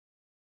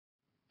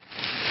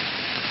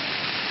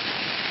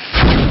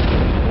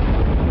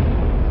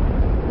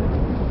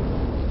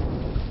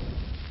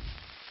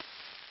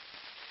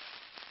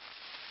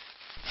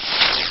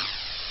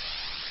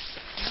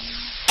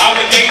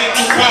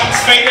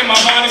Fading my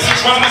mind is a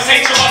drama's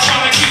hatred while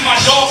trying to keep my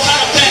dogs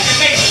out of back in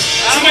nature.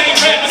 Too many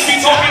rappers be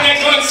talking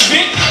that gun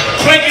spit,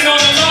 blanking on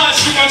the lines,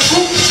 shoot my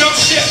truth, jump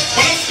shit.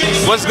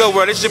 What's good,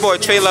 world? It's your boy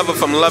Trey Lover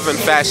from Love and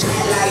Fashion.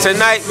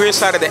 Tonight, we're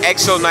inside of the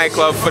XO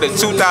nightclub for the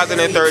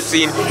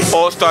 2013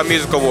 All-Star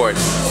Music Awards.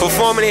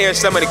 Performing here are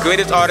some of the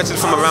greatest artists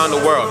from around the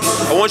world.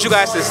 I want you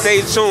guys to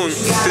stay tuned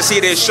to see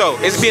their show.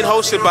 It's being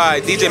hosted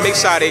by DJ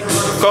Mixotic,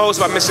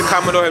 co-hosted by Mr.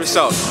 Commodore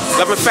himself.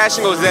 Love and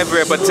Fashion goes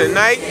everywhere, but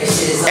tonight,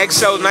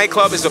 XO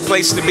nightclub is the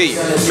place to be.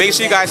 Make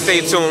sure you guys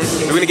stay tuned.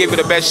 We're going to give you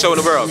the best show in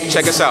the world.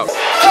 Check us out.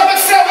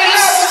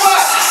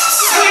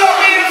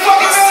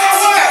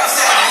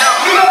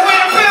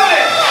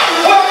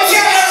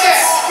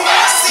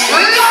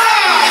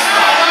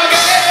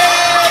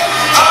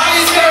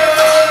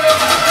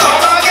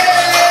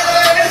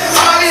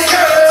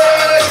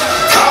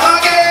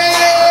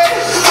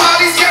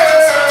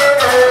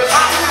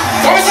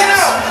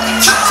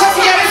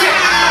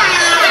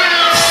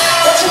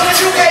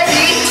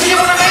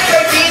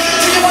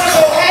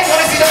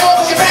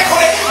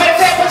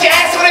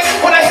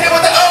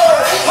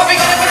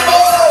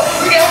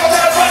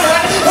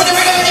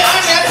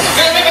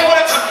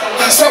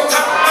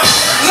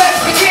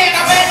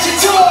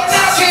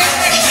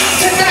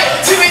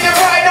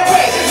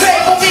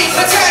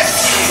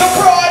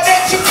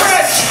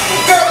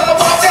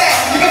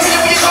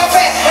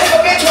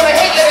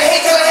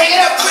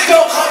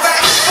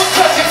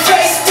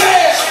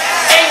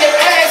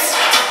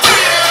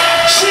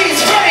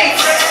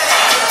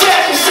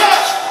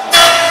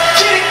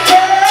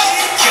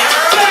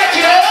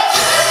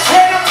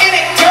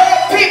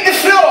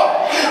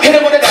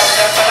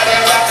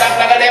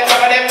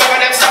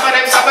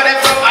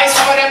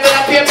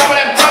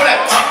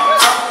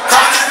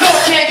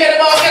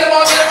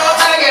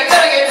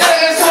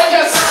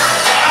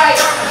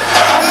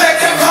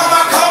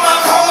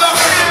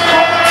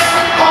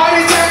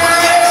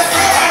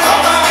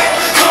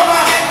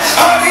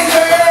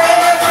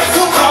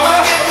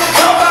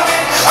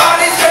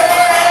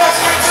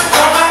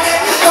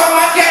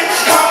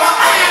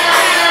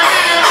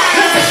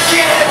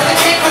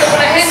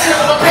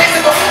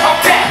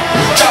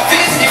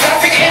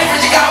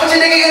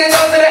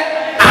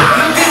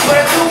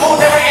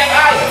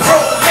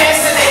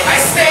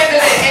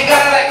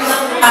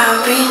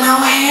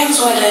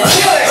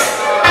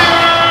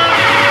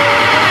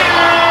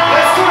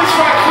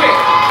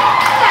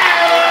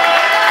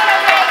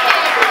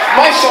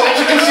 So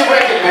introduce your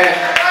record, man.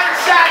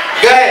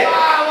 Go ahead.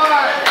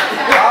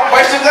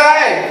 What's your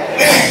guy?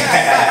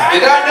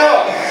 You don't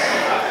know.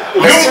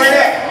 Let's turn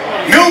it.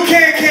 New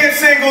Can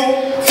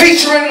single.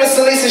 Featuring Miss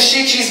Elisa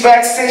Sheik. She's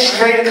backstage. She's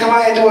ready to come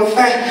out and do a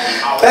thing.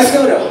 Let's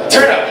go though.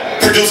 Turn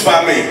up. Produced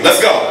by me.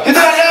 Let's go. You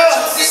don't know.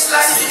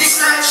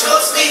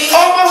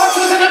 All my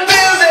hustlers in the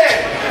building.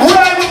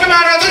 Ride with them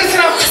out.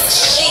 Listen up.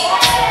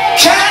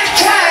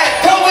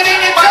 Throw it in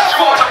your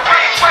duffel.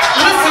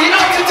 Listen, you know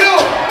what to do.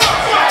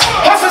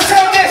 Hustle,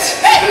 tell this.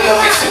 Hey.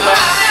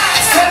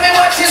 Tell me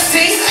what you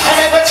see. I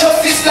never chose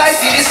this life.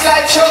 See, this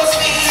life chose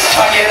me.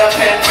 I get up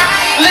and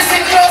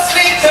listen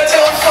closely. So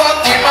don't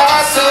fuck with my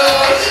hustle.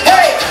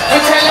 Hey,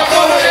 we tell them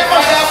go with it.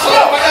 Wonderful,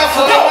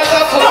 wonderful,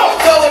 wonderful.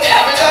 Go with it.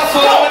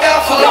 Wonderful,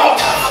 wonderful.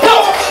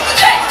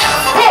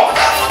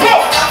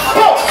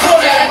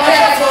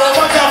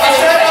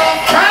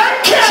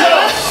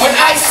 When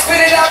I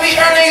spit it, I'll be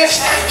earning it.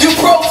 You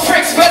broke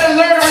pricks, better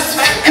learn to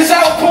respect. Cause I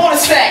was born to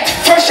stack.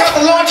 Fresh out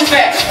the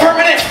laundromat,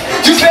 permanent.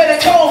 You better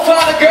go and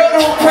find a girl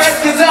to impress.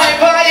 Cause I ain't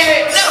buying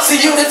it. So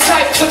you the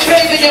type to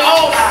bathe in your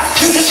own.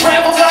 You just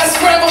ramble, gotta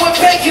scramble with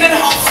bacon and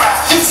home.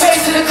 You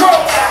taste the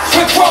growth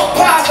with broke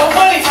pies, no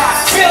money.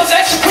 Bills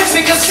extra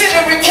crispy,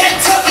 considering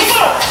Kentucky.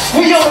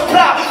 We on the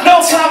block,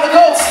 no time to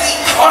go.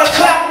 On the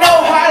clock,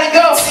 know how to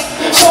go.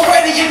 So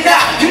ready you're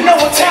not, you know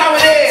what time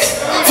it is.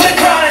 For the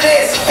ground it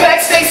is.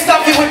 Backstage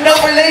stuffy with no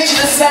relation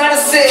to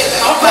sinuses.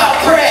 I'm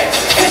about bread,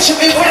 picture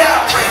me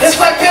without. It's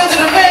like building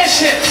a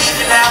mansion.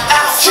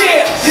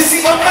 Yeah, you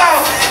see my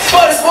mouth,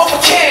 but it's what we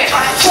can.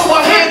 So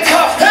I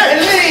handcuff and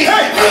leave.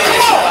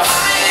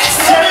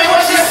 Tell me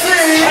what you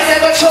see. I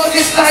never chose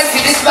this life,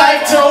 see this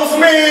life chose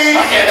me.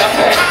 I get up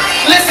and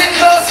listen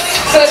close,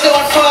 so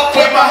don't fuck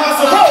with my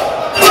hustle.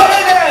 Put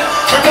it in,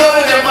 we're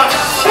going in my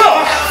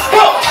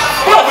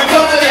we're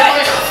going in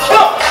my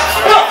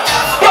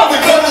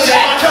we're going in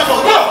my cover.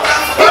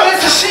 But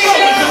it's a she.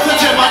 It's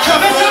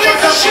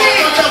a she.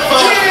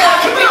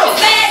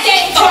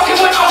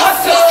 Fucking with my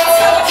hustle.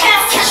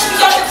 Catch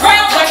me on the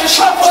ground like a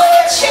shuffle.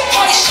 Chip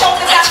on his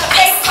shoulder, got the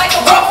face like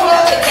a ruffle.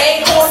 The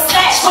day more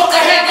slash. Smoke the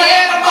hammer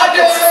and I'm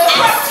under.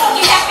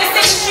 He had to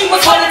think she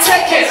was gonna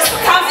take it.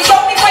 Sometimes the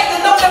only way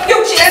to know the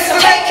future is to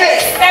make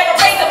it. Better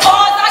raise the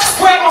bars, I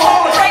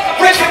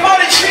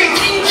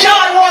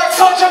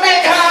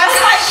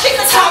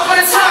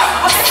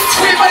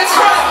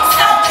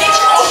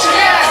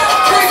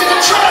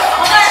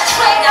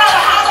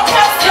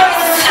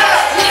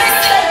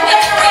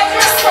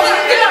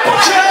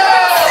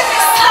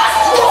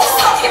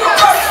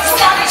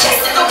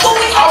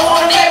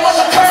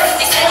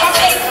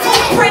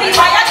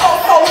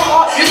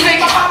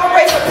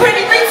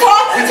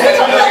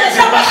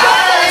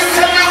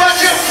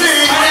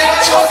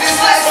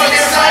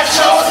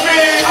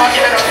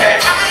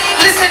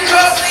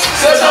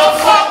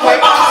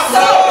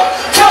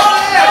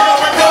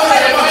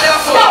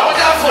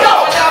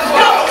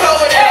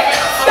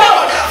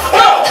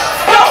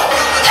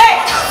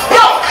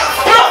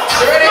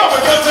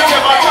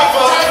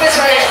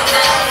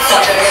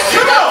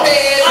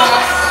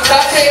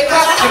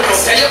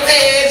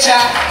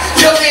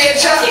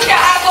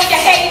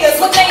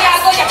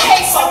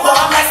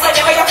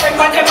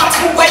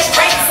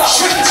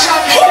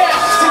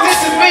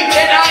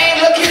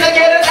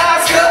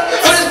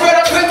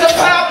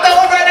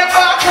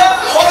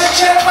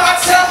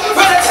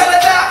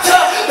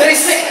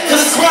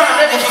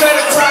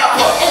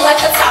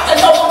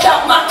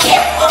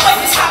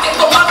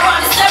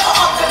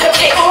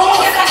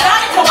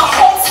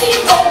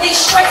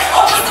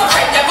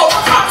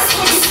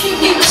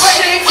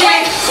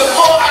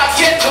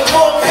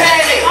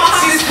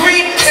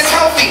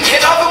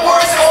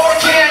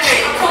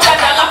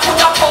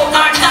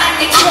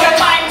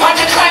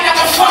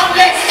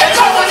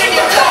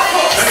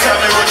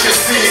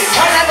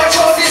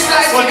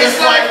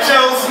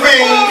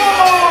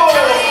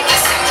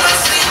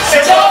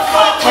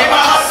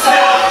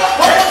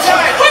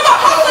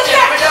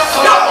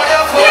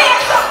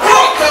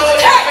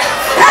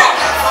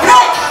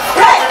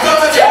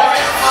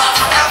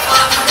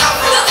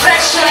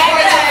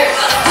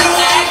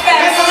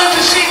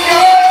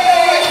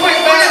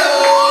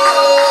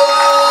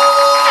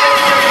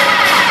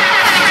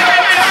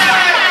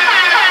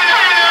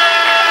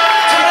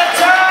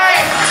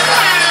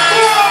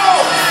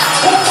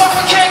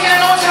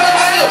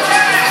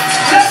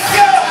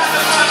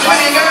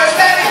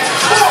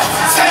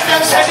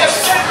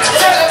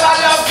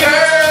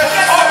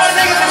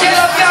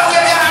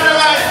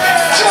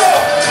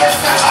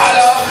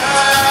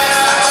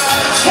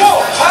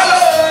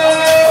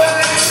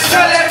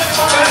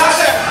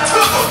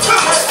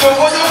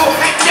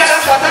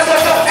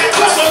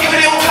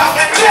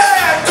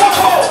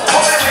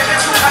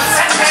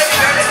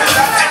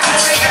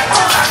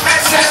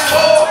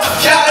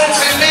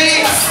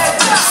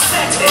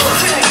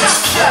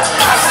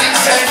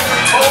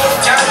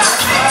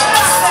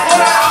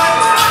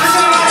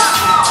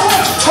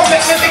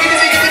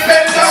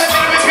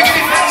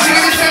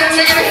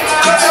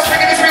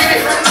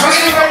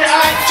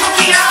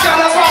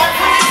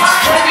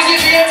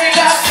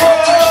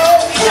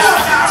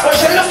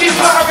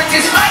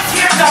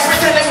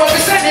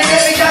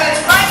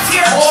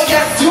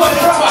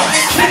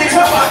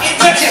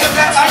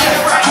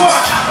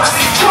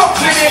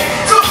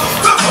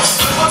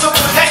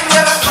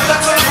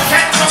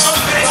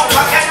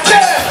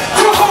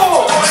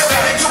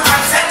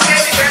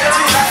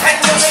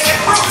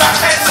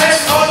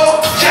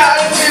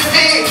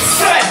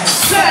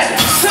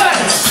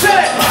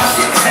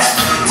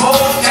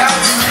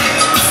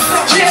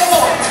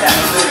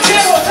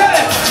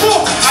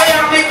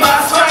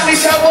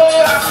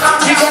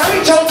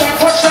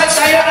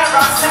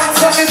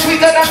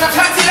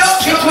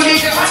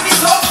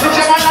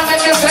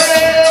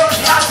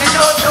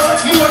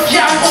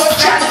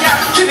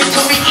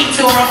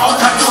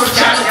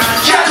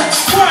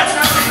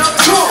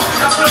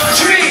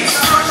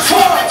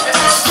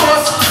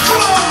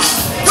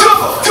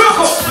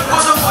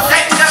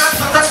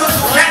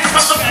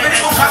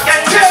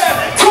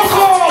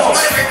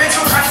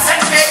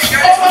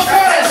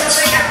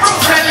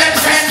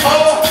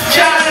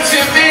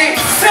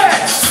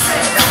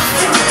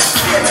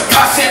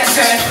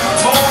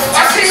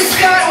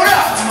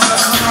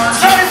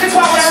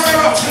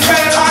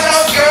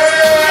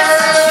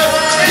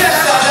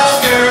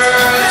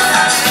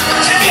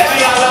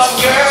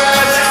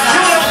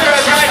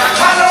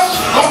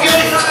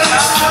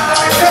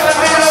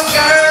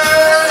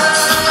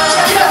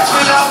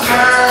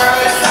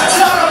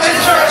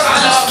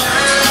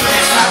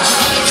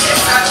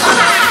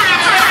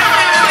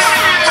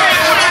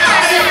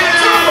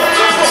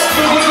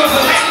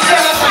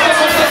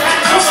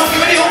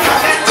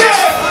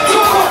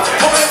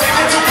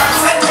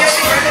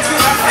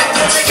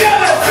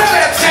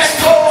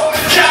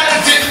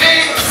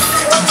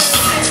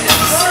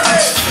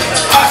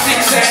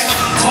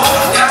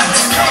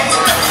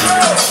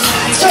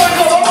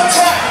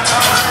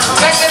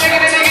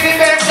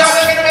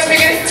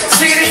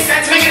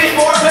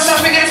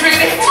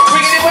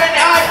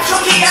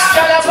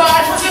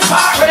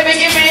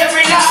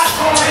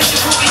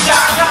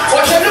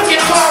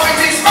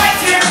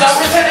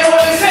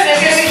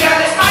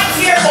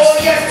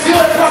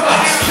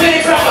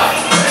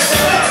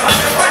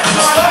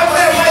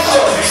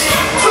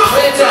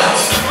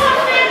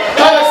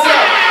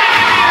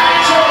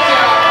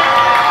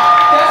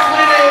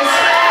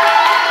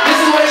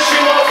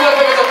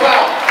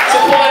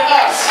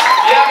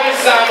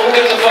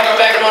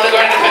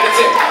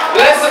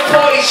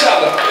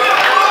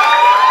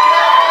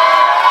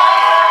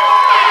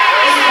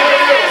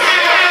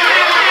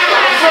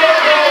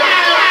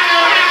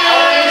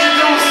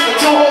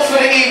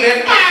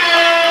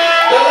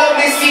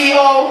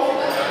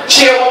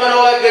chairwoman,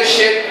 all that good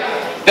shit.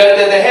 The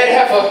head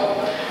heifer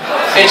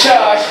in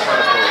charge.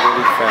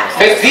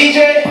 It's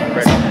DJ,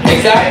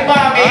 Exotic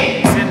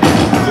Mommy,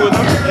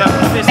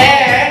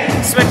 and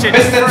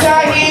Mr.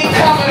 Tahir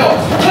Commodore.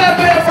 Clap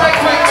it up right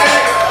quick,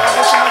 man.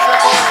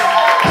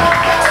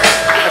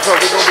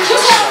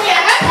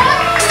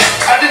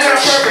 I did that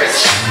on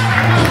purpose.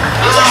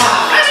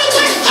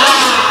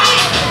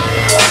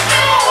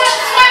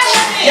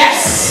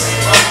 Yes!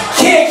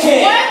 Kid.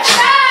 What's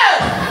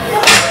up?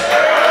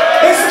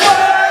 It's my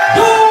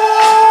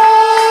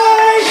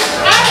boy!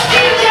 I'm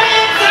DJ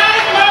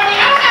Exotic Mommy.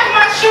 I don't have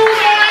my shoes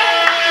on.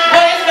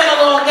 But it's been a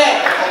long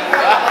day.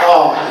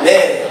 Oh,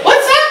 man.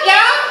 What's up,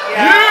 y'all?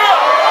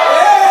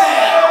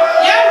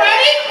 Y'all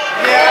ready?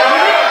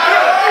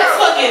 Yeah. It's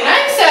looking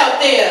nice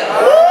out there.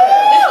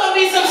 There's gonna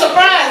be some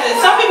surprises.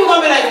 Some people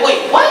gonna be like,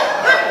 wait, what?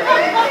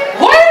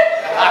 What?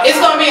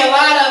 It's gonna be a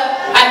lot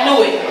of, I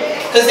knew it.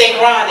 Cause they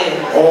grinded.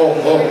 Oh.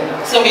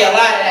 It's gonna be a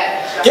lot of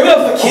that. Give it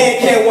up for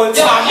Can one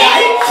time.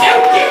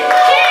 Can't make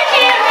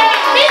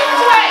me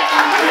sweat.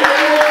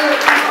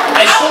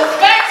 I was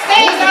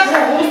backstage.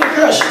 Who's the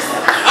girl? She's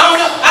I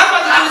don't know. I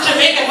was about to do the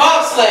Jamaican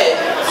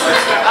bobsled.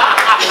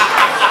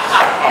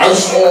 I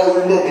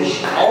sorry, remember.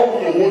 I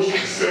don't know what she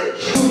said.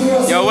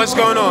 Yo, what's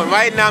going on?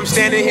 Right now I'm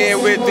standing here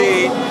with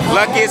the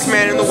luckiest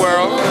man in the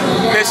world,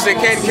 Mr.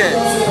 Ken.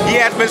 He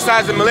has,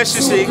 besides the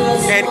Militia Chic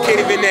and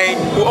Katie Vinay,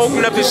 who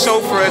opened up the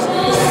show for us,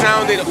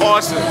 sounded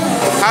awesome.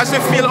 How's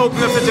it feel to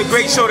open up such a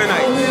great show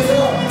tonight?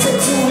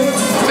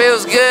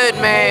 Feels good,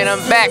 man. I'm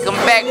back,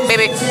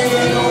 baby.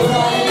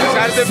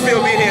 How does it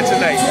feel being here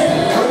tonight?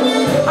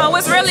 Oh, it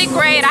was really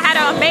great. I had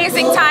an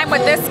amazing time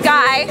with this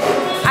guy.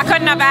 I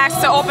couldn't have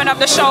asked to open up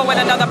the show with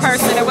another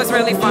person. It was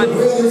really fun.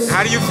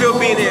 How do you feel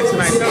being here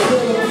tonight?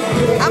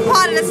 I'm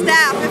part of the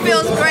staff. It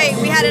feels great.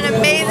 We had an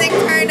amazing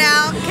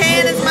turnout.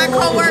 Ken is my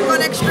co-worker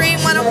on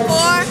Extreme 104.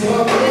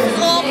 This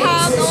is All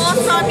Power, the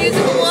All-Star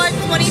Music Awards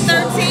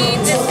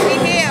 2013. Just to be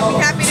here.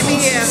 We're happy to be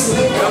here.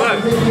 Now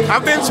look,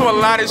 I've been to a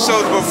lot of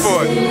shows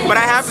before, but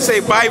I have to say,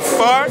 by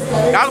far,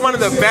 that was one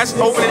of the best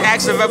opening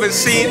acts I've ever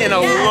seen in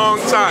a long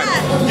time.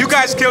 You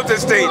guys killed the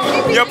stage.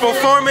 Your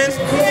performance,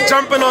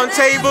 jumping on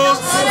tables,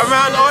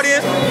 around the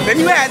audience, then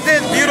you had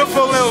this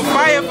beautiful little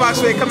firebox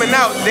coming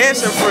out,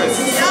 dancing for us.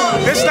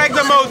 This is like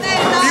the most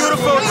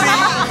beautiful team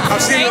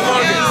I've seen in the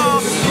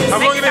longest. How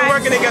long have you been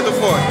working together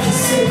for?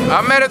 I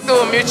met her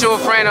through a mutual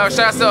friend.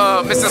 Shout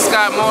out to Mr.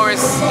 Scott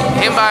Morris.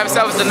 Him by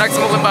himself is the next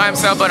moving by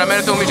himself, but I met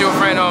her through a mutual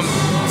friend.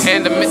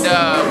 And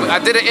I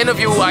did an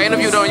interview. I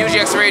interviewed her on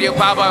UGX Radio,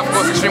 powered by, of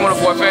course, Extreme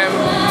 104 FM.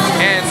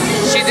 And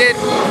she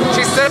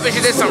stood up and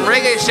she did some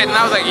reggae shit, and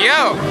I was like,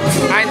 yo,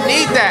 I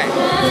need that.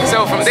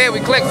 So from there we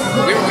clicked.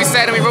 We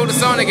sat and we wrote the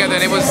song together,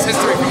 and it was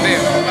history from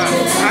there.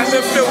 How's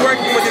it feel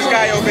working with this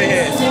guy over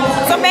here?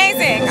 It's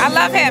amazing. I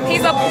love him.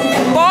 He's a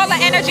ball of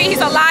energy.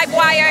 He's a live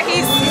wire.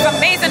 He's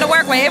amazing to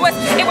work with. It was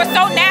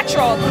so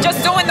natural.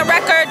 Just doing the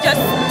record,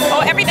 just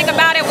everything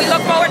about it. We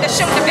look forward to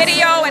shooting the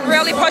video and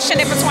really pushing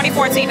it for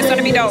 2014. It's going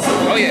to be dope.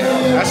 Oh yeah,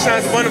 that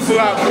sounds wonderful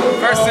album.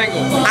 First single.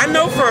 I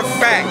know for a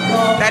fact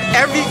that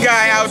every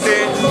guy out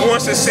there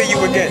wants to see you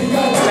again.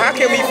 So how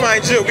can we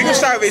find you? We can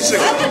start with you.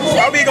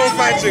 How we gonna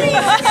find you?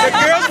 The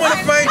girls want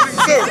to find you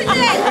too.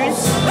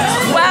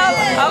 Well,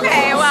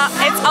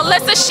 it's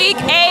Alyssa Chic,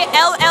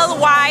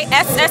 ALLYSSACHIC.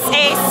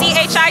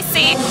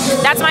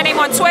 That's my name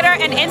on Twitter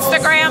and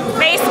Instagram,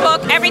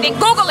 Facebook, everything.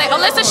 Google it,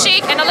 Alyssa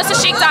Chic and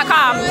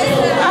AlyssaChic.com.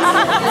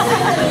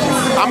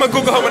 I'm gonna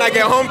Google her when I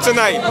get home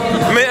tonight.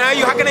 Man,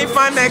 how can they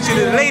find that?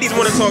 Actually, the ladies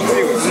want to talk to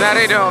you. No,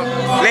 they don't.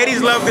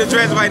 Ladies love the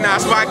dreads right now,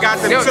 so I got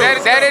them Yo, too.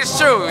 that is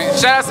true.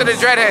 Shout out to the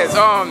dreadheads.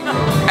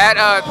 At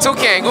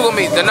Toucan, Google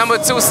me. The number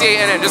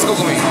 2CANN. Just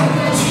Google me.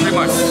 Pretty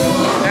much.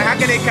 Now, how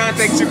can they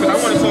contact you? Because I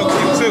want to talk to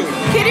you too.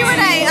 Kitty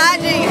Renee,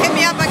 IG. Hit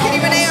me up at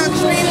Kitty Renee on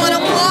Extreme 104.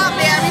 I'm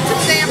there every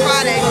Tuesday and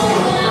Friday.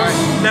 Alright.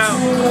 Now,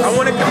 I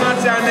want to come out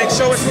to our next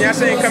show. Y'all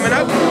saying coming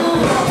up?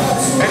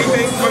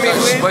 Anything for me?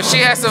 But she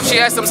has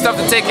some stuff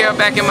to take care of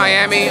back in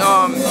Miami.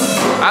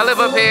 I live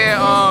up here.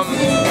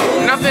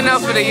 Nothing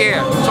else for the year.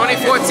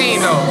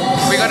 2014 though.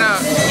 We're gonna.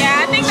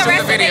 Yeah, I think the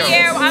rest of the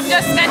year, I'm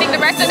just spending the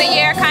rest of the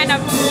year kind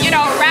of,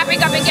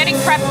 wrapping up and getting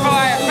prepped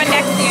for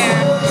next year.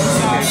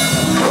 So.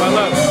 Well,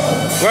 look,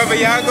 wherever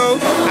y'all go,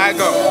 I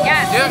go.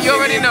 Yes. You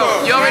already know.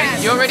 You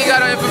already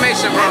got our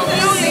information, bro.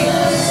 Absolutely.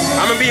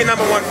 I'm gonna be your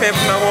number one fan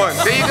from now on.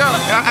 There you go.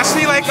 I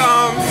see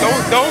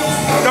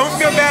don't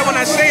feel bad when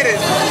I say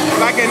this.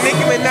 Like a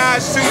Nicki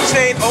Minaj, 2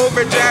 Chainz,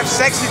 Overdraft,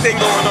 sexy thing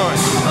going on.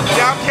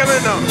 Y'all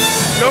killing them.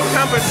 No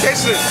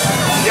competition.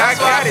 Y'all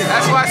got it.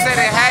 That's why I said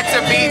it had to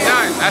be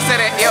done. I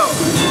said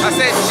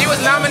she was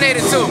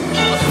nominated too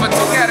for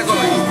 2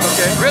 categories.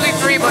 Okay. Really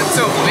 3, but 2.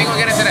 We ain't gonna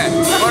get into that.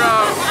 But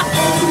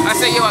I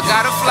said, yo, I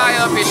gotta fly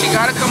up here. She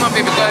gotta come up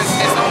here because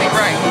it's only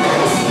right.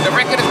 The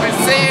record has been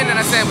sitting,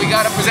 and I said we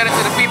gotta present it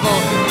to the people.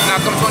 Now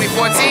come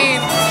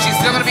 2014, she's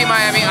still gonna be in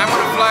Miami. I'm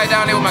gonna fly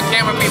down there with my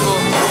camera people.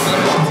 We're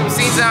gonna shoot some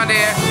scenes down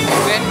there,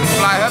 then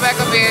fly her back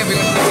up here. We're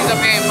gonna shoot scenes up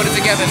here and put it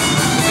together in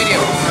the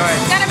video. All right.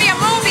 It's gonna be a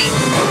movie.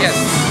 Yes.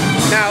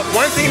 Now,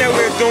 one thing that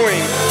we're doing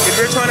is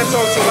we're trying to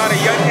talk to a lot of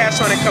young cats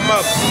trying to come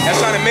up and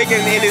trying to make it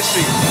in the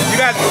industry. You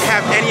guys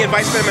have any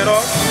advice for them at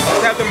all?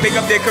 To have them make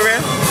up their career?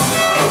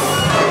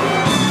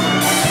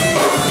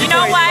 You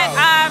know what?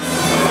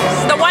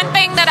 The one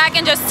thing that I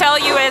can just tell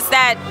you is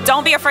that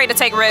don't be afraid to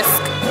take risks.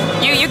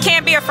 You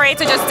can't be afraid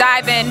to just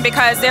dive in,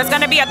 because there's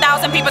going to be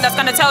 1,000 people that's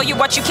going to tell you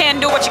what you can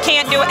do, what you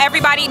can't do.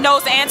 Everybody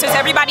knows the answers.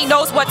 Everybody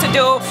knows what to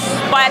do.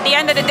 But at the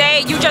end of the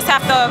day, you just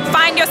have to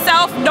find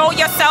yourself, know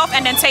yourself,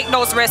 and then take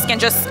those risks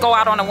and just go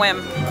out on a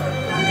whim.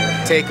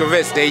 Take a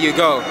risk. There you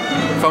go.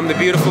 From the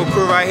beautiful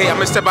crew right here. I'm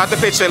going to step out the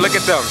picture. Look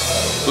at them.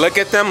 Look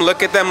at them.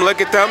 Look at them.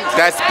 Look at them.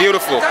 That's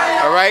beautiful.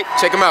 All right?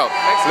 Check them out.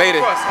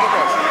 Later.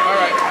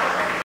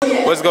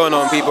 What's going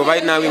on, people?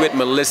 Right now we with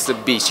Melissa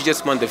B. She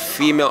just won the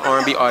Female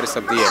R&B Artist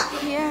of the Year.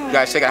 Yeah. You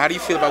guys check out. How do you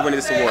feel about winning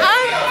this award?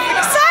 I'm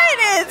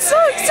excited. So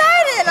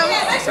excited.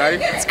 I'm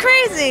excited? It's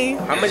crazy.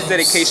 How much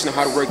dedication and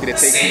hard work did it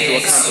take for you to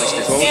accomplish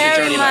this? What was your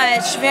journey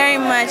like? Very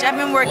much. I've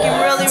been working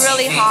really,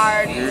 really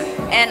hard,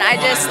 and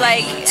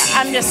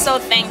I'm just so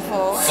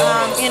thankful.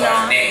 You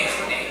know.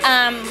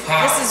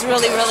 This is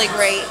really, really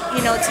great,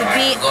 you know, to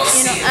be,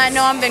 you know, I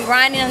know I've been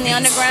grinding in the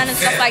underground and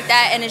stuff like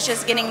that, and it's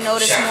just getting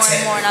noticed more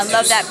and more, and I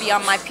love that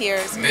beyond my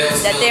peers,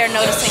 that they're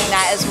noticing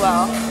that as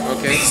well.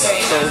 Okay, so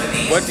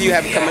what do you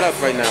have coming up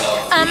right now?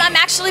 I've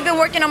actually been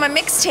working on my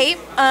mixtape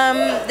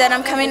that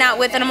I'm coming out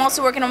with, and I'm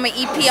also working on my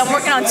EP. I'm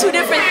working on 2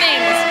 different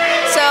things.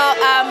 So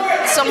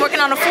I'm working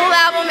on a full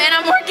album, and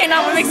I'm working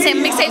on my mixtape.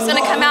 Mixtape's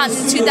gonna come out in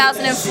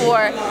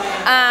 2004.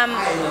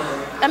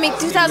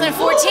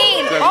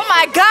 2014. Oh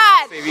my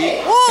God!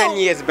 10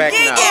 years back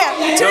now.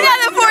 Yeah,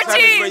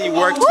 2014. When you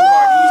work too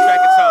hard, you lose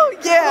track of time.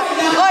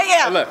 Yeah. Oh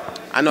yeah. So look,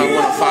 I know I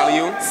want to follow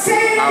you.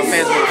 Our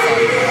fans want to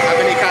follow you. Have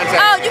any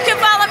contact? Oh, you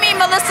can follow me,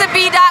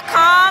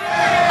 MelissaB.com,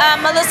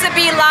 Melissa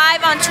B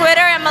Live on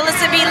Twitter, and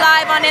Melissa B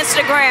Live on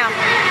Instagram.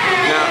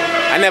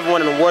 Now, I never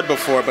won an award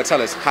before, but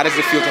tell us, how does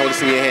it feel to hold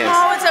this in your hands?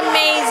 Oh, it's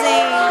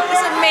amazing.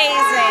 It's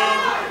amazing.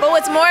 But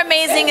what's more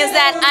amazing is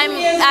that I'm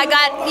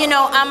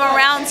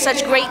around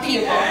such great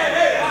people.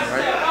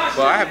 Right.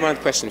 Well, I have one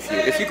question for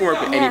you. If you can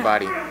work with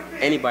anybody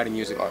in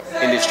music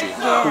industry,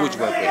 who would you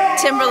work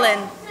with?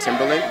 Timberland.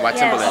 Timberland? Why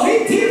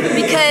Timberland?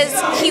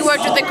 Because he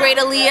worked with the great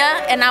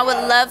Aaliyah, and I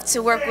would love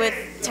to work with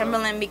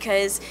Timberland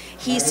because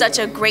he's such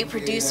a great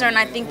producer, and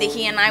I think that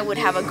he and I would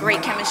have a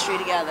great chemistry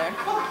together.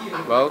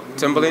 Well,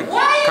 Timberland,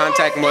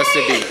 contact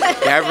Melissa B.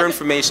 You have her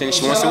information.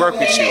 She wants to work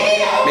with you.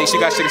 Make sure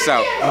you guys check us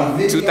out.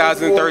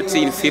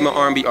 2013 Female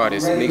R&B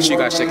Artist. Make sure you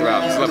guys check her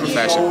out. It's Love and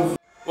Fashion.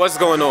 What's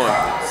going on?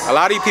 A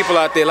lot of you people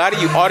out there, a lot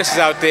of you artists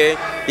out there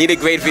need a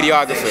great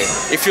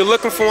videographer. If you're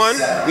looking for one,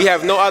 we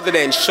have no other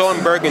than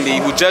Sean Burgundy,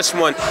 who just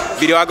won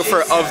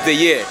Videographer of the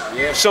Year.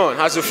 Sean,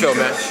 how's it feel,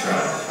 man?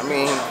 I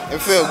mean,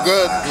 it feels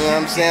good, you know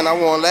what I'm saying? I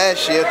won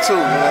last year too, you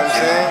know what I'm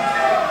saying?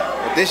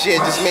 But this year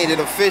just made it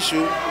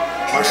official.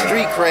 My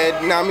street cred,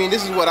 you know what I mean?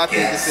 This is what I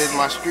think this is,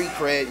 my street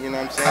cred, you know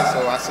what I'm saying?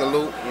 So I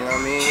salute, you know what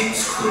I mean?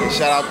 And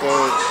shout out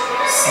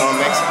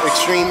to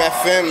Extreme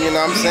FM, you know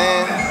what I'm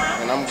saying?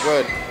 And I'm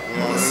good. You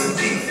know what I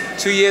mean?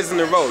 2 years in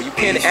a row. You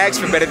can't ask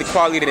for better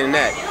quality than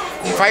that.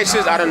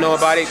 Prices, I don't know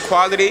about it.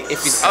 Quality,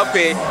 if it's up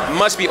here,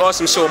 must be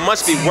awesome, so it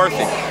must be worth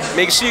it.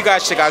 Make sure you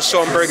guys check out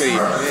Sean Burgundy.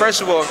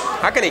 First of all,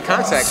 how can they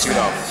contact you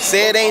though?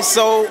 Say It Ain't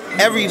So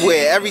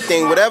everywhere,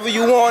 everything. Whatever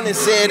you want is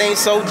Say It Ain't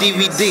So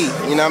DVD.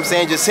 You know what I'm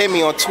saying? Just hit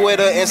me on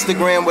Twitter,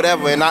 Instagram,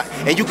 whatever, and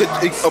you could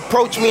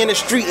approach me in the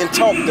street and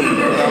talk to me. You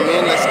know what I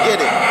mean? Let's get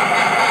it.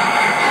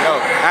 Yo,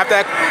 I have to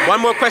ask one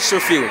more question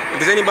for you. If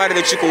there's anybody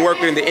that you can work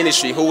with in the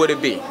industry, who would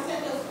it be?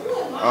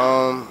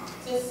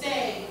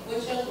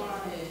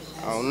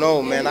 I don't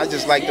know, man. I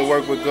just like to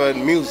work with good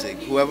music.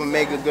 Whoever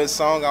make a good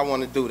song, I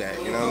want to do that.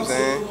 You know what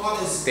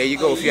I'm saying? There you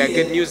go. If you have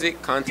good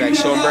music, contact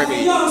Sean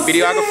Burgundy,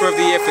 Videographer of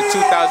the Year for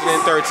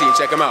 2013.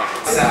 Check him out.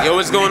 Yo,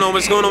 what's going on?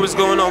 What's going on? What's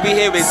going on? We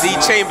here with Z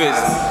Chambers.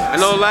 I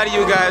know a lot of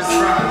you guys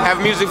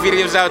have music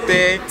videos out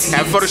there,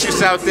 have photo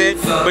shoots out there,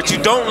 but you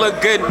don't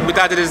look good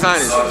without the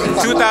designers.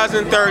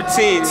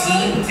 2013.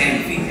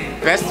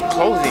 Best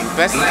clothing,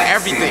 best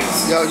everything.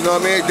 Yo, you know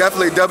what I mean?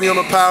 Definitely WM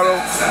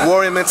Apparel,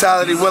 warrior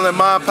mentality, will and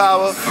mind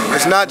power.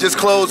 It's not just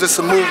clothes, it's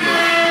a movement.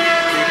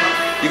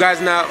 You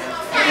guys now,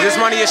 is this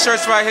one of your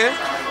shirts right here?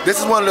 This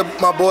is one of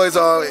my boys,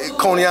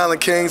 Coney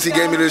Island Kings. He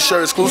gave me this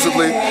shirt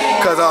exclusively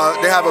because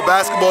they have a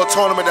basketball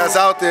tournament that's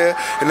out there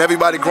and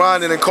everybody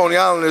grinding, and Coney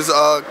Island is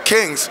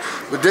Kings.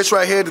 But this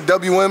right here, the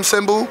WM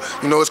symbol,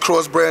 you know, it's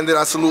cross-branded.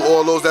 I salute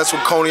all those that's from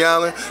Coney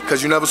Island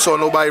because you never saw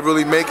nobody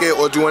really make it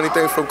or do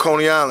anything from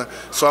Coney Island.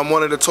 So I'm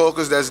one of the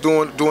talkers that's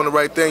doing the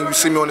right thing. You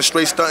see me on the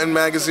Straight Stuntin'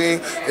 magazine,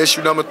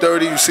 issue number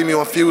 30. You see me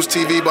on Fuse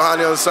TV behind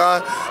the other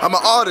side. I'm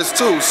an artist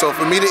too, so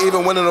for me to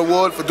even win an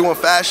award for doing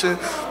fashion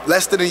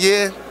less than a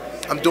year,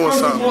 I'm doing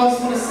something.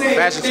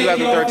 Fashion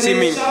 2013, I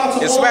mean,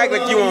 it's swag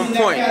like you on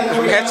point.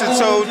 From head to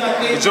toe,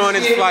 your joint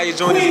is fly, your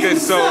joint is good.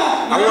 So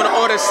I want to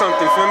order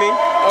something for me,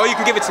 or you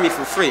can give it to me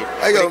for free.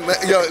 Hey, yo,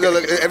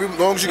 look, as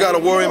long as you got a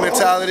warrior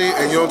mentality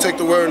and you don't take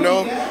the word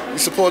no, you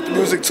support the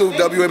music too,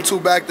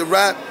 WM2 back to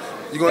rap,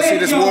 You're gonna see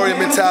this warrior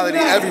mentality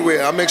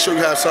everywhere. I'll make sure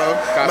you have something.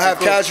 I'm gonna have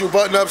casual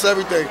button-ups,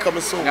 everything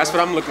coming soon. That's what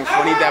I'm looking for.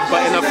 I need that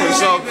button-up for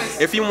yourself.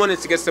 If you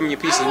wanted to get some of your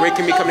pieces, where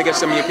can we come to get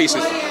some of your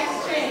pieces?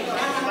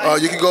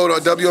 You can go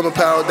to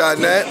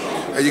WMApparel.net,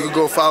 and you can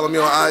go follow me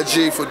on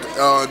IG for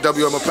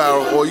WM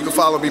Apparel, or you can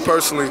follow me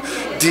personally,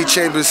 D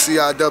Chambers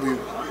CIW.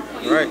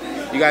 All right.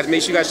 You guys,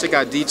 make sure you guys check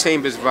out D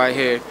Chambers right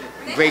here.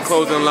 Great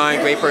clothing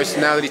line, great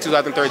personality,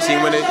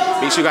 2013 winner.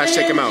 Make sure you guys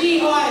check him out.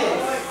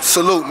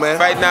 Salute, man.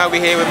 Right now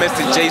we're here with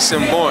Mr.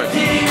 Jason Bourne.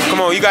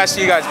 Come on, you guys see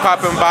you guys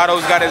popping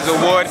bottles, got his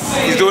award.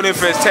 He's doing it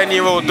for his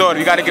 10-year-old daughter.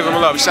 You gotta give him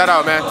love. Shout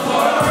out, man.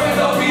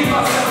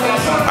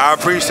 I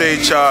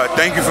appreciate y'all.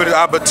 Thank you for the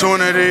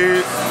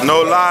opportunity.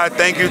 No lie,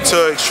 thank you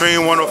to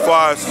Extreme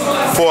 105's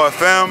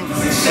 4FM.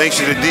 Thanks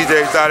to the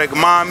DJ Exotic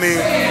Mommy.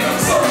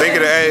 Thank you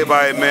to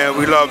everybody, man.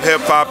 We love hip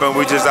hop and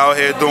we just out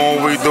here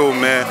doing what we do,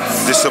 man.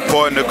 Just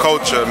supporting the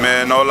culture,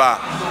 man. No lie.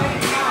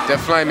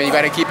 Definitely, man. You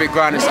gotta keep it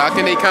grinding. So how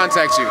can they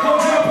contact you?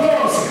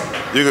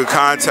 You can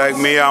contact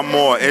me. I'm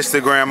on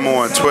Instagram,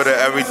 more on Twitter,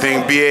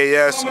 everything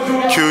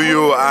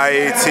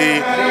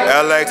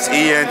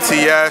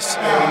BASQUIENTLXENTS.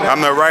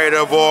 I'm the writer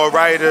of all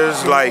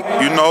writers. Like,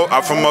 you know,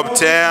 I'm from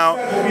uptown.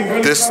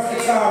 This,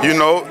 you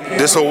know,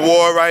 this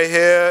award right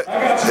here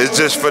is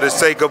just for the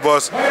sake of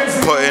us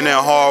putting in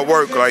hard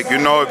work. Like, you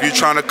know, if you're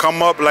trying to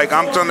come up, like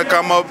I'm trying to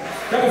come up,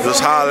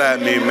 just holler at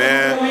me,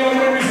 man.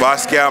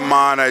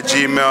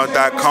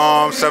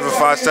 Basquiatman@gmail.com,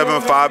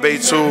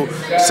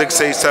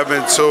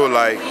 757-582-6872.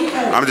 Like,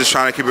 I'm just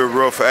trying to keep it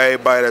real for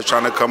everybody that's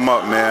trying to come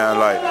up, man.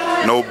 Like,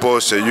 no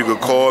bullshit. You can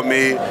call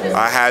me.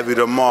 I have you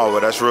tomorrow.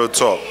 That's real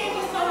talk.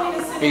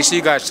 Make sure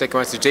you guys check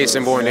out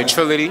Jason Bourne, the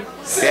Trilogy,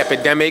 the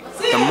Epidemic,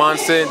 the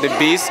Monster, the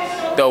Beast,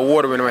 the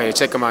award winner right here.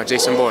 Check him out,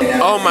 Jason Bourne.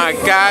 Oh my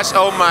gosh,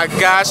 oh my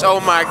gosh, oh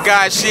my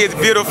gosh, she is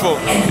beautiful.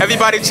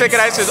 Everybody check it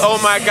out. It says, oh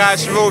my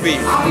gosh, Ruby.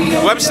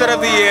 Website of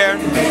the year,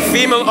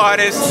 female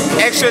artist,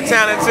 extra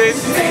talented,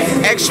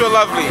 extra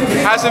lovely.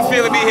 How's it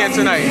feel to be here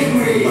tonight?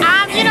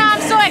 You know,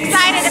 I'm so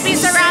excited to be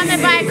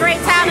surrounded by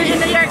great talent in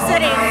New York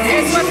City.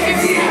 It's what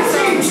so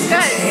it's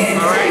good.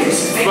 All right.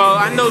 Well,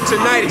 I know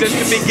tonight is just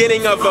the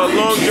beginning of a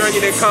long journey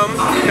to come,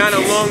 down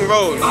a long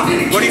road.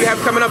 What do you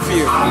have coming up for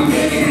you?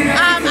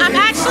 I'm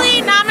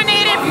actually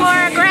nominated for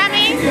a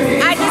Grammy.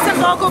 I did some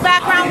vocal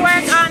background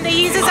work on the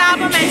Yeezus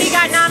album, and he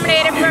got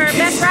nominated for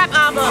Best Rap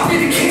Album.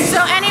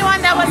 So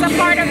anyone that was a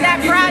part of that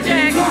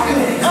project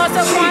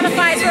also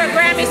qualifies for a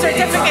Grammy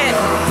certificate.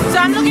 So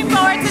I'm looking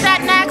forward to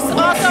that next.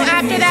 Also,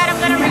 after that, I'm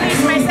going to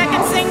release my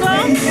second single.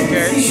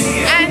 Okay.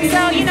 And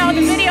so, you know,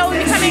 the video will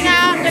be coming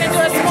out. I'm going to do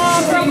a small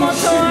promo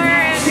tour.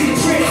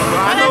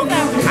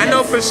 I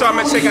know for sure I'm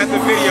going to check out the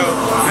video.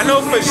 I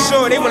know for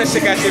sure they want to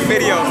check out your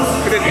video.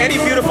 Because any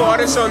beautiful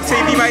artist on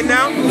TV right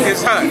now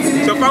is her.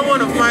 So if I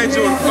want to find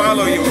you and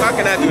follow you, how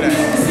can I do that?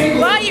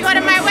 Well, you go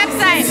to my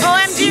website,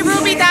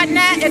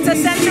 omgruby.net. It's a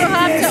central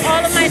hub to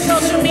all of my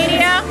social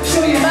media.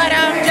 But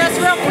just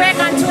real quick,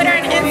 on Twitter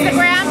and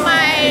Instagram,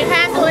 my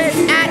handle is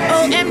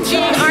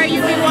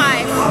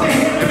 @OMGRUBY.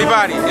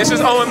 Everybody, this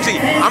is OMG.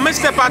 I'm going to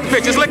step out the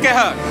picture. Just look at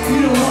her.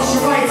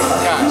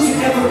 Gosh.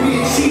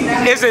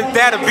 Isn't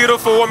that a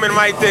beautiful woman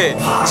right there?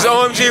 This is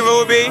OMG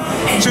Ruby,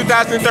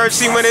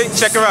 2013 winner.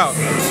 Check her out.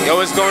 Yo,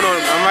 what's going on?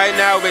 I'm right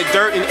now with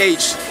Dirt and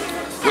H.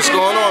 What's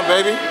going on,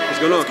 baby? What's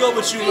going on? What's good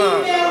with you,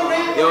 man?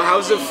 Yo,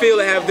 how's it feel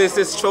to have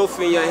this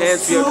trophy in your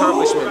hands for your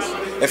accomplishments?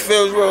 It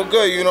feels real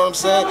good, you know what I'm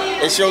saying?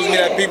 It shows me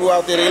that people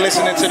out there, they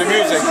listening to the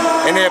music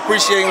and they're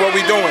appreciating what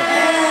we're doing.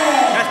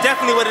 That's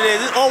definitely what it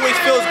is. It always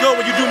feels good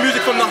when you do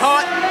music from the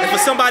heart, and for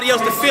somebody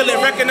else to feel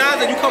it, recognize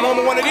it, you come home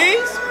with one of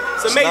these.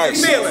 It's an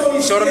amazing feeling.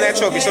 Show them that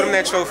trophy. Show them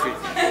that trophy.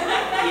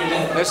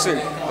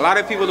 Listen, a lot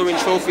of people doing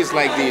trophies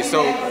like these.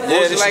 So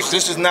yeah,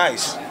 this is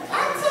nice.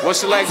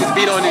 What's it like to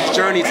be on this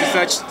journey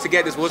to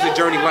get this? What's the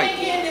journey like?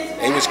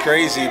 It was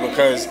crazy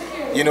because,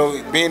 you know,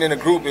 being in a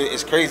group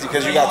is crazy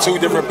because you got two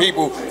different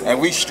people and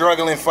we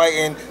struggling,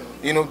 fighting,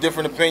 you know,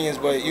 different opinions,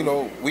 but you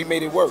know, we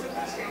made it work.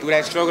 Through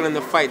that struggle and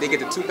the fight, they get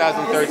the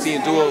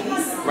 2013 duo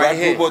right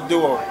here.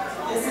 Duo.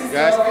 You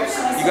guys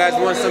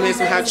want some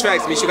hot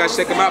tracks? Make sure you guys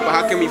check them out. But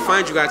how can we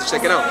find you guys to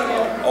check it out?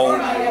 Oh,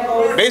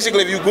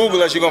 basically, if you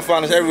Google us, you're gonna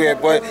find us everywhere.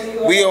 But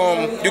we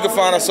you can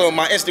find us on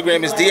my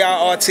Instagram is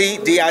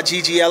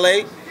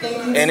DIRTDIGGLA,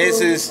 and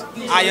this is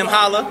I Am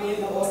Holla.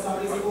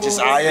 Just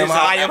I Am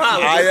Holla. I Am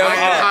Holla. I Am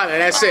Holla.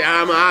 That's it.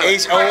 I Am Holla.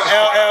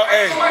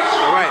 HOLLA.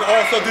 All right. You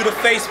can also do the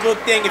Facebook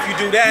thing. If you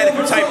do that, if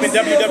you type in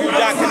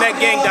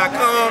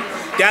www.connectgang.com,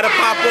 that'll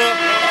pop up.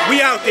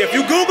 We out there. If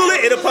you Google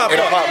it, it'll pop up.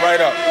 It'll pop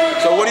right up.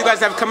 So what do you guys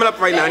have coming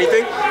up right now?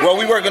 Anything? Well,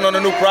 we're working on a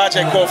new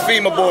project called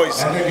FEMA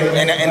Boys,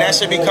 and that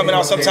should be coming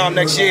out sometime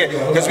next year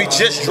because we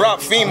just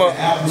dropped FEMA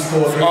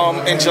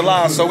in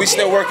July, so we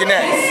still working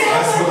that.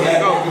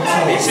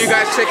 Make sure you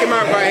guys check him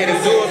out right here. The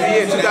duo of the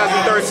year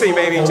 2013,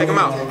 baby. Check him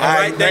out. All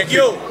right, thank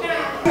you.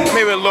 I'm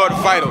here with Lord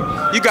Vital.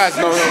 You guys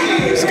know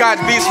him.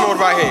 Scott's Beast Mode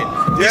right here.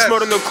 Beast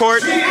Mode on the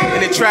court, in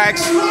the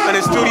tracks, in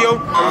the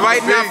studio. And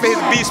right now for his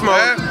Beast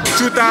Mode,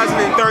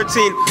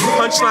 2013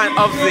 Punchline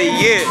of the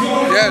Year.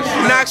 Yes.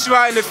 Knocks you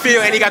out in the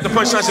field, and he got the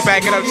punchlines to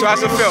back it up. So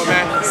how's it feel,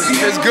 man?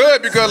 It's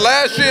good because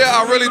last year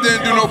I really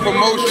didn't do no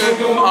promotion.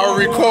 I was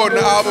recording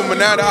the album, and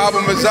now the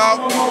album is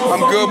out.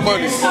 I'm good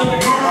money.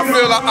 I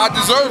feel like I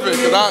deserve it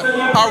because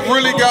I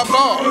really got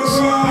bars.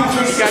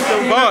 You got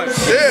them bars.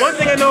 Yeah. One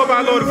thing I know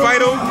about Lord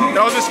Vital, that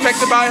I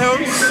respect about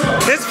him,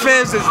 his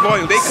fans is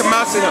loyal. They come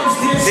out to him.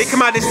 They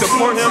come out, they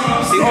support him.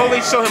 They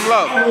always show him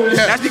love.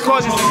 Yeah. That's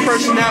because it's his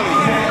personality.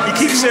 He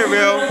keeps it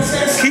real,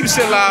 keeps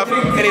it live,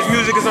 and his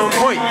music is on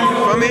point. You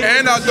know what I mean?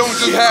 And I don't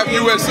just have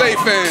USA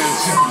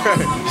fans.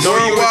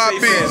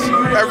 Worldwide beats.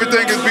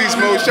 Everything is beast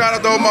mode. Shout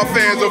out to all my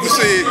fans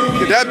overseas.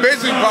 That's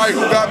basically probably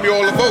who got me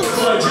all the votes.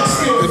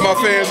 Is my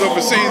fans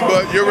overseas,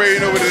 but you already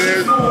know what it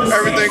is.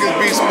 Everything is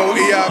beast mode,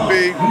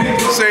 EIB.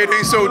 Say it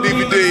ain't so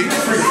DVD.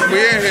 We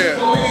in here.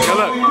 Now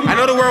look, I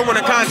know the world want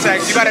to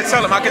contact you. You gotta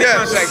tell them, how can they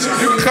contact you?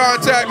 You can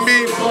contact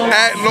me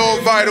at Lord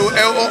Vital,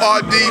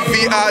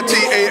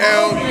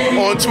 LORDVITAL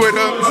on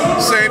Twitter.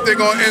 Same thing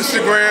on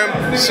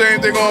Instagram. Same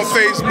thing on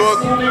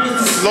Facebook.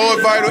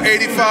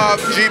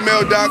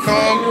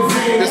 LordVital85gmail.com.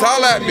 Just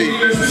holla at me.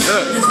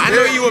 I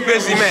know you a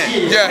busy man.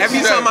 Yes.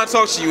 Every time I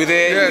talk to you,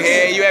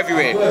 you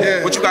everywhere.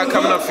 Yeah. What you got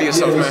coming up for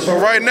yourself, man? So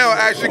right now,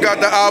 I actually got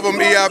the album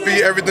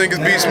EIB, Everything is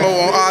Beast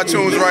Mode on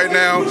iTunes right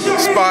now,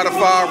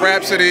 Spotify,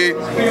 Rhapsody. You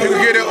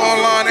can get it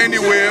online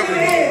anywhere.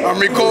 I'm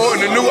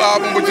recording a new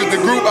album, which is the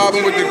group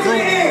album with the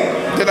group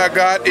that I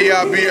got,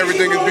 EIB,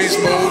 Everything is Beast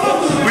Mode.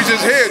 We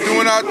just here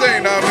doing our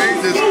thing, know what I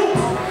mean? Just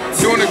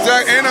doing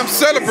and I'm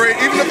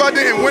celebrating. Even if I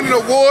didn't win an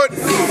award,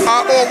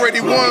 I already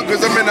won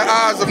because I'm in the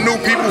eyes of new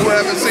people who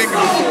haven't seen me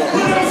before.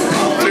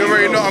 So you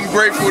already know I'm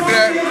grateful for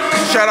that.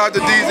 Shout out to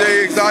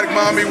DJ Exotic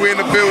Mommy, we're in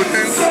the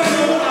building.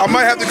 I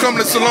might have to come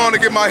to the salon to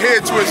get my hair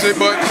twisted,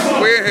 but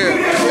we're here.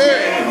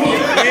 Yeah.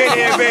 We're in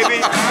here,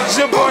 baby. It's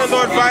your boy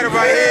Lord Vital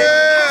right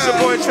here. It's your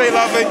boy Trey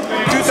Lover,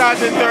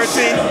 2013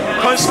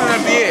 Punchline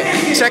of the Year.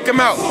 Check him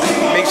out.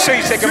 Make sure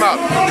you check him out.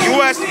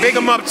 US, big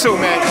him up too,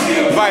 man.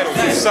 Vital.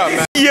 What's up,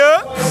 man?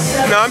 Yeah.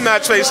 No, I'm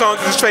not Trey Songz,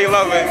 this is Trey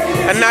Lover.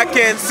 And I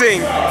can't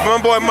sing. My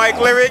boy Mike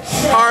Lyric,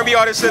 R&B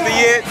Artist of the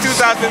Year,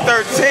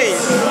 2013.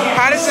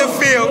 How does it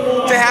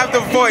feel to have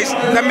the voice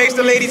that makes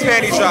the ladies'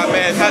 panties drop,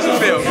 man? How's it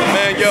feel?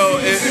 Man, yo,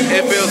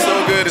 it feels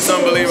so good. It's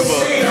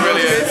unbelievable. It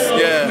really is.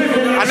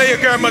 Yeah. I know your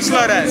girl must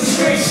love that.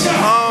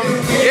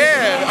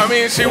 Yeah. I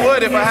mean, she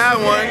would if I had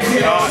one.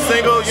 You know,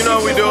 single. You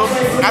know we do.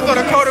 I thought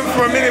I caught him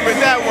for a minute with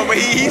that one, but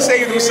he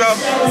saved himself.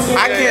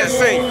 I can't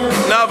sing.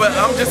 No, but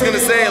I'm just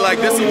gonna say, like,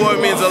 this award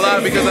means a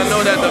lot because I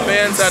know that the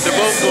fans had to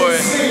vote for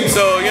it.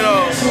 So, you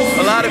know,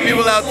 a lot of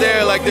people out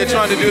there, like, they're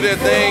trying to do their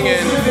thing,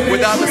 and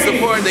without the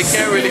support, they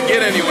can't really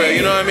get anywhere.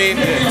 You know what I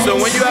mean? So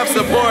when you have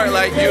support,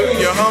 like,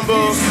 you're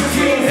humble,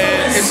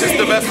 and it's just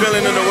the best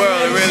feeling in the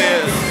world. It really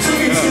is.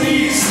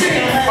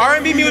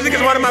 R&B music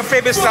is one of my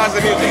favorite styles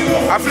of music.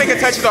 I feel like it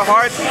touches the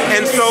heart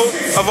and soul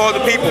of all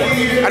the people.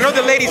 I know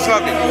the ladies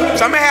love it.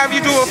 So I'm gonna have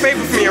you do a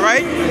favor for me,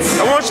 right?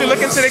 I want you to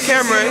look into the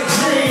camera.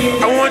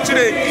 I want you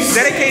to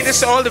dedicate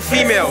this to all the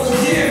females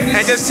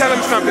and just tell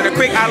them something. A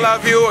quick I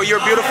love you or you're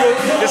beautiful.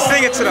 Just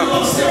sing it to them.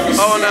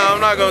 Oh no,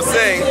 I'm not gonna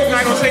sing.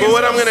 But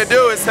what I'm gonna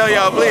do is tell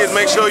y'all, please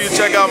make sure you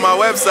check out my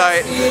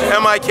website,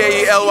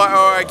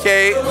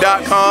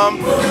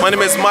 MikeLyric.com. My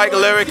name is Mike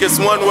Lyric, it's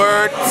one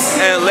word.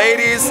 And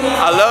ladies,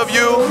 I love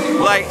you.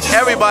 Like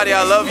everybody,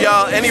 I love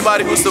y'all.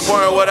 Anybody who's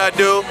supporting what I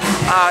do,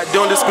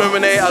 don't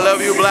discriminate. I love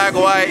you, black,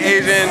 white,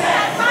 Asian.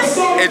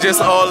 It's just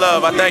all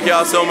love. I thank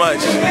y'all so much.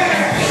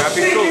 That'd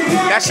be cool.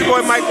 That's your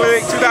boy Mike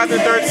Lyric,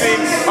 2013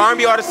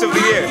 R&B Artist of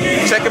the Year.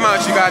 Check him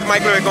out, you guys.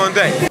 Mike Lyric on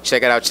deck.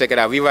 Check it out, check it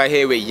out. We right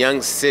here with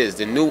Young Sis,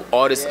 the new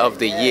Artist of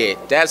the Year.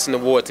 That's an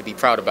award to be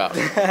proud about.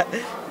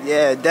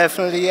 Yeah,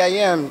 definitely I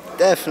am.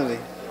 Definitely.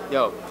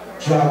 Yo,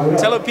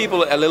 tell the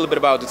people a little bit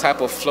about the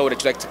type of flow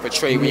that you like to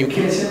portray when you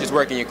just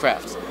work in your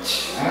craft.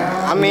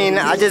 I mean,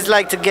 I just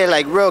like to get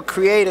like real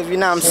creative, you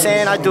know what I'm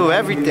saying? I do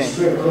everything.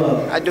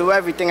 I do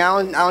everything.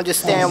 I don't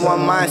just stay in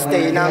one mind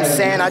state, you know what I'm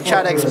saying? I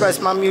try to express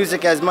my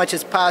music as much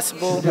as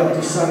possible,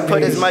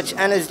 put as much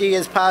energy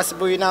as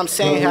possible, you know what I'm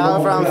saying?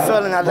 However I'm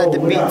feeling, I let the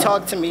beat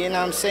talk to me, you know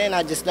what I'm saying?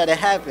 I just let it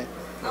happen.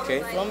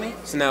 Okay. Feel me?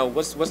 So now,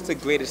 what's the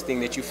greatest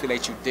thing that you feel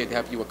like you did to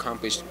help you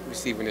accomplish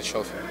receiving the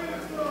trophy?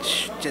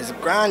 Just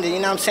grinding, you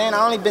know what I'm saying?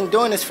 I only been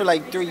doing this for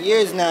like 3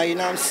 years now, you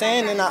know what I'm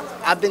saying? And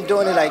I've been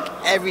doing it like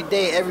every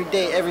day,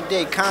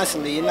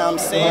 constantly, you know what I'm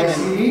saying?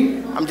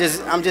 And I'm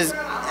just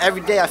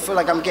every day I feel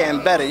like I'm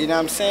getting better, you know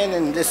what I'm saying?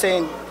 And this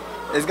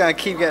it's gonna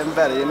keep getting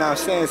better, you know what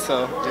I'm saying?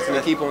 So just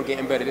gonna keep on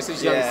getting better. This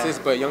is Young Sis,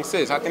 but Young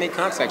Sis, how can they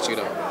contact you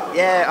though?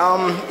 Yeah,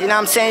 you know what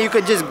I'm saying? You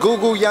could just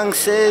Google Young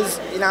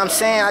Sis, you know what I'm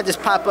saying? I just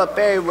pop up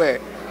everywhere,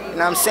 you know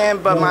what I'm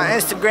saying? But my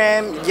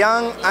Instagram,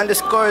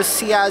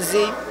 young_CIZ.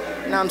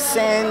 You know what I'm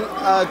saying?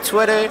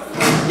 Twitter,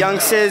 Young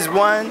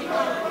Sis1.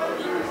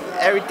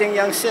 Everything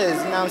Young Sis,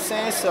 you know what I'm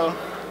saying? So,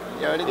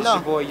 you already know. It's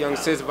your boy Young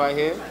Sis right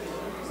here.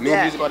 New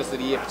Music Artist of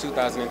the Year for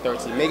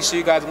 2013. Make sure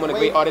you guys want a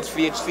great artist for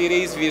your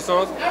CDs, for your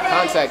songs.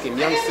 Contact him,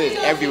 Young Sis,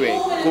 everywhere.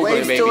 Google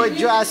him, baby. Waves to a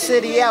Dry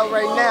City out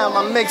right now,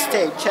 my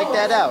mixtape. Check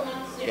that out.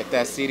 Get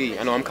that CD.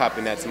 I know I'm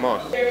copying that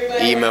tomorrow.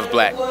 EMF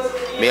Black,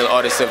 Male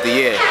Artist of the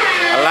Year.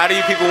 A lot of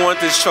you people want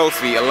this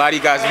trophy. A lot of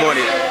you guys want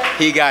it.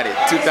 He got it.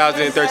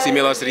 2013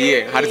 Male Artist of the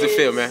Year. How does it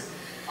feel, man?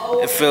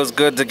 It feels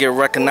good to get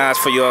recognized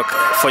for your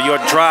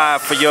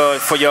drive, for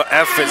your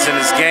efforts in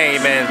this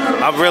game, and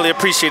I'm really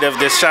appreciative of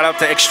this. Shout out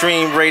to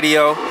Extreme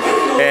Radio,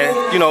 and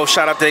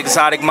shout out to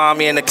Exotic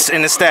Mommy and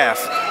the staff.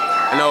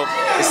 I know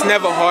it's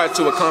never hard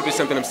to accomplish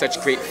something of such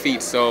great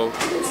feat. So,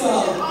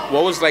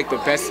 what was like the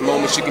best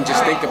moments you can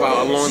just think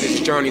about along this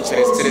journey to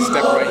this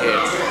step right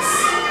here?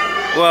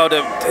 Well,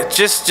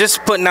 just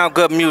putting out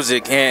good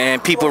music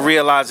and people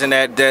realizing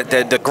that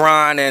the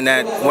grind and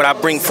that what I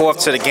bring forth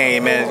to the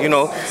game, and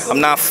I'm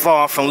not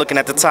far from looking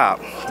at the top.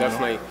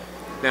 Definitely.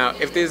 Now,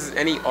 if there's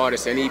any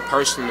artist, any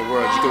person in the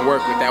world you can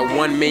work with, that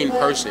one main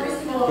person,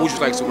 who would you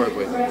like to work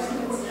with?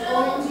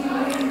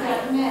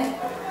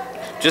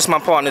 Just my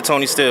partner,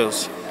 Tony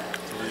Stills.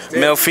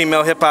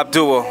 Male-female hip-hop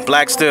duo,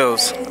 Black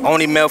Stills.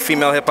 Only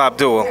male-female hip-hop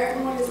duo.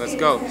 Let's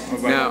go.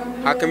 Now,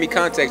 how can we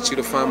contact you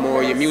to find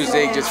more of your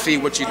music, just see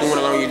what you're doing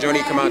along your journey,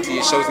 come out to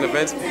your shows and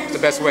events? What's the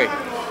best way?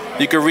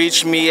 You can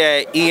reach me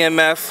at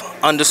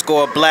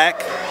EMF_Black.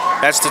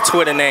 That's the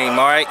Twitter name,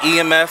 all right?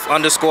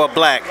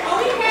 EMF_Black.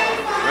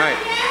 All right.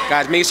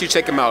 Guys, make sure you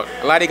check him out.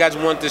 A lot of you guys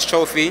want this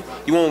trophy.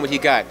 You want what he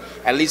got.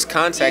 At least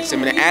contact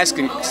him and ask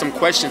him some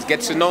questions. Get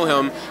to know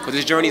him, because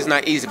his journey is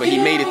not easy, but he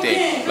made it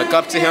there. Look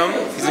up to him.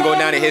 He's going to go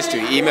down in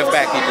history. EMF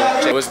Back, people.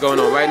 Check what's going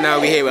on. Right now,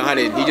 we're here with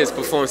Hunted. He just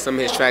performed some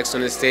of his tracks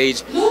on the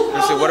stage.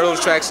 You said, what are those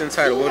tracks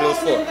entitled? What are those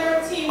for?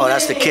 Oh,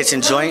 that's the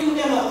kitchen joint.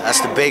 That's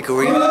the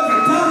bakery. Old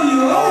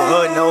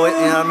hood know it,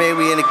 you know what I mean?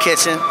 We in the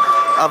kitchen.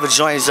 Other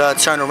joints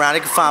turn around.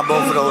 They can find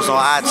both of those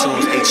on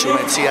iTunes,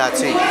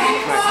 HUNTIT.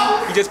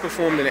 Right. You just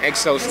performed in the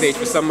XL stage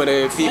for some of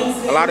the people.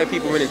 A lot of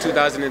people winning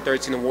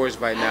 2013 awards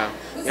right now.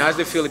 How does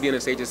it feel to be on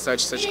the stage with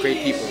such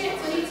great people?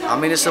 I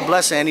mean, it's a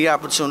blessing. Any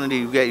opportunity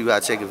you get, you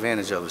gotta take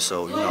advantage of it.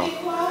 So,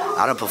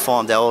 I done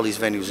performed at all these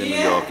venues in New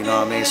York, you know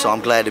what I mean? So I'm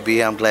glad to be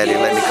here. I'm glad they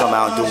let me come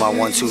out and do my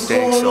 1-2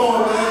 thing. So.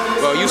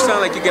 Well, you sound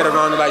like you get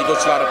around a lot. You go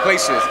to a lot of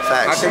places.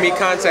 Facts. How can we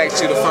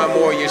contact you to find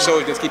more of your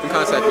shows? Just keep in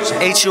contact with you.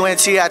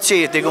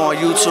 HUNTIT. If they go on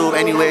YouTube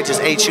anywhere,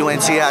 just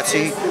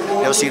HUNTIT.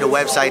 They'll see the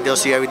website. They'll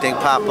see everything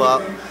pop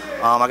up.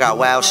 I got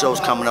wild shows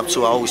coming up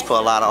too. I always put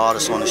a lot of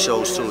artists on the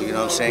shows too, you know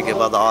what I'm saying? Give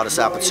other artists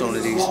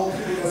opportunities.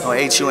 On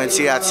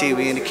HUNTIT,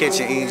 we in the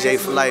kitchen, EJ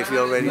for life, you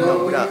already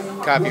know what up.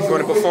 Copy. If you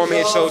want to perform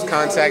his shows,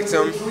 contact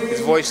him. His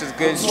voice is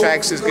good, his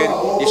tracks is good.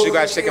 You should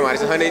guys check him out.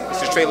 It's 100,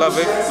 it's a straight love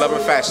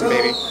and fashion,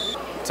 baby.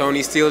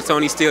 Tony Stills,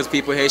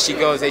 people, here she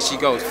goes.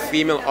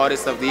 Female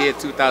Artist of the Year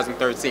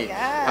 2013.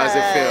 Yes. How's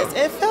it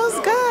feel? It feels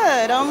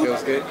good. It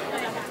feels good?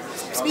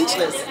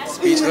 Speechless.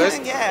 Speechless?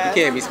 Yeah. You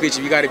can't be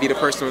speechless. You got to be the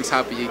person on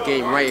top of your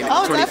game, right?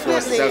 24/7.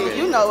 Definitely.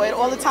 You know it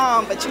all the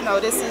time, but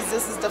this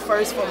is the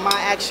first for my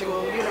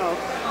actual,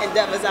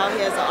 endeavors out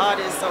here as an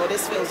artist. So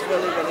this feels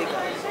really, really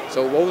good.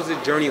 So what was the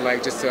journey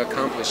like just to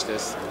accomplish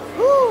this?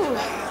 Whew,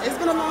 it's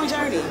been a long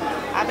journey.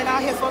 I've been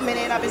out here for a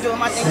minute. I've been doing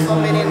my thing for a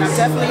minute, and I'm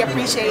definitely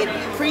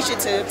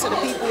appreciative to the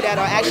people that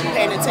are actually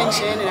paying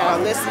attention and are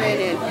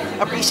listening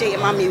and appreciating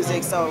my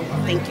music. So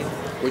thank you.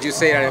 Would you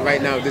say that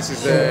right now this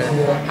is the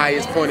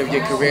highest point of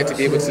your career to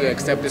be able to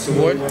accept this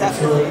award?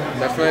 Definitely.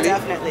 Definitely?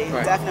 Definitely,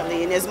 right.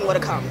 Definitely. And there's more to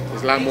come.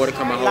 There's a lot more to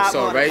come, I hope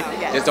so, right?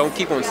 Yes. Just don't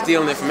keep on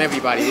stealing it from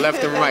everybody,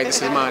 left and right.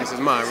 This is mine,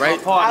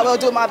 right? I will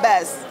do my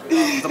best.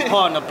 The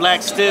partner,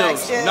 Black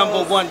Stills,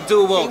 #1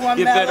 duo.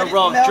 You better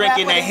off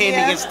drinking that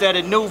Henny instead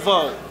of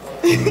Nouveau.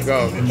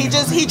 Go. He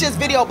just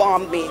video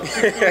bombed me.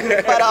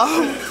 But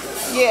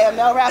yeah,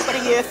 male rap of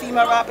the year,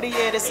 female rap of the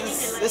year. This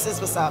is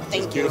what's up.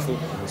 Thank you. Beautiful.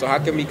 So how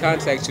can we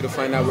contact you to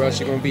find out where else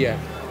you're gonna be at?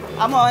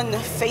 I'm on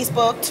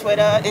Facebook,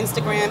 Twitter,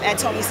 Instagram at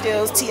Tony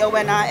Stills,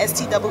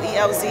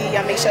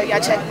 TONISTEELZ. Make sure y'all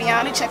check me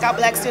out and check out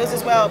Black Stills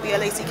as well,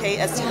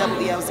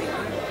 BLACKSTEELZ.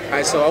 All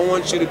right, so I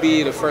want you to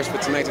be the first for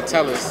tonight to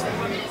tell us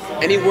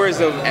any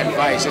words of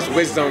advice, just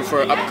wisdom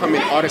for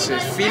upcoming artists,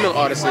 female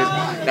artists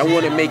that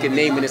want to make a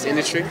name in this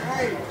industry.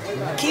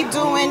 Keep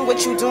doing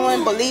what you're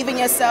doing, believe in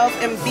yourself,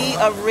 and be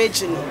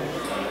original.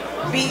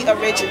 Be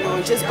original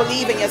and just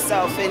believe in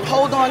yourself and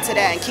hold on to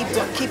that and keep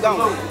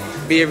going.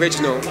 Be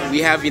original.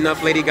 We have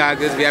enough Lady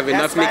Gagas, we have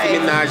enough Nicki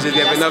Minaj's, we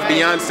have enough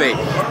Beyonce.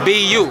 Be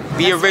you,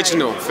 be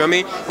original, feel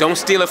me? Don't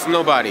steal it from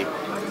nobody,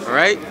 all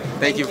right?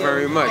 Thank you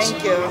very much.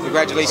 Thank you.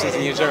 Congratulations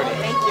on your journey.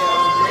 Thank you.